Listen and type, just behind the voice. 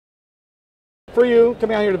For you,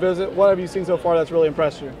 coming out here to visit, what have you seen so far that's really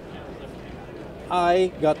impressed you?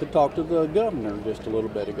 I got to talk to the governor just a little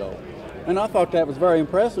bit ago, and I thought that was very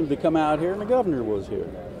impressive to come out here and the governor was here.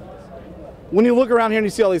 When you look around here and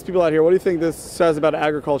you see all these people out here, what do you think this says about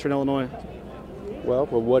agriculture in Illinois? Well,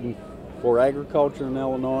 if it wasn't for agriculture in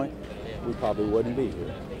Illinois, we probably wouldn't be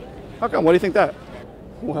here. How come? What do you think that?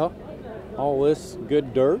 Well, all this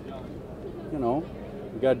good dirt, you know,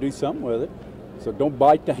 we got to do something with it. So don't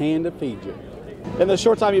bite the hand that feeds you. In the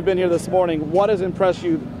short time you've been here this morning, what has impressed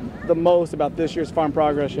you the most about this year's Farm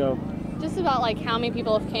Progress Show? Just about like how many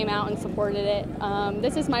people have came out and supported it.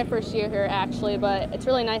 This is my first year here actually, but it's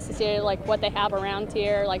really nice to see like what they have around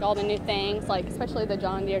here, like all the new things, like especially the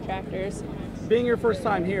John Deere tractors. Being your first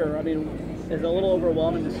time here, I mean, is it a little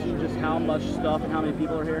overwhelming to see just how much stuff and how many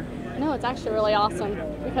people are here? No, it's actually really awesome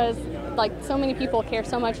because like so many people care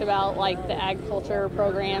so much about like the agriculture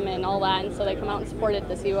program and all that, and so they come out and support it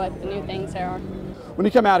to see what the new things there are. When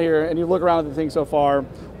you come out here and you look around at the things so far,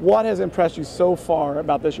 what has impressed you so far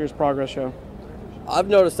about this year's Progress Show? I've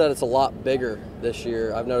noticed that it's a lot bigger this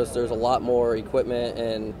year. I've noticed there's a lot more equipment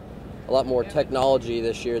and a lot more technology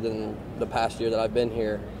this year than the past year that I've been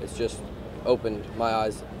here. It's just opened my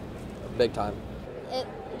eyes big time. It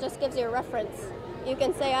just gives you a reference. You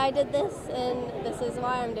can say, I did this, and this is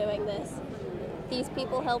why I'm doing this. These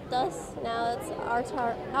people helped us, now it's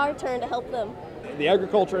our turn to help them. The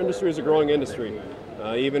agriculture industry is a growing industry.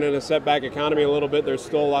 Even in a setback economy a little bit, there's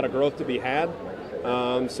still a lot of growth to be had.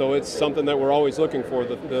 So it's something that we're always looking for,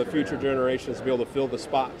 the future generations to be able to fill the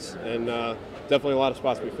spots, and definitely a lot of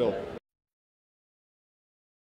spots to be filled.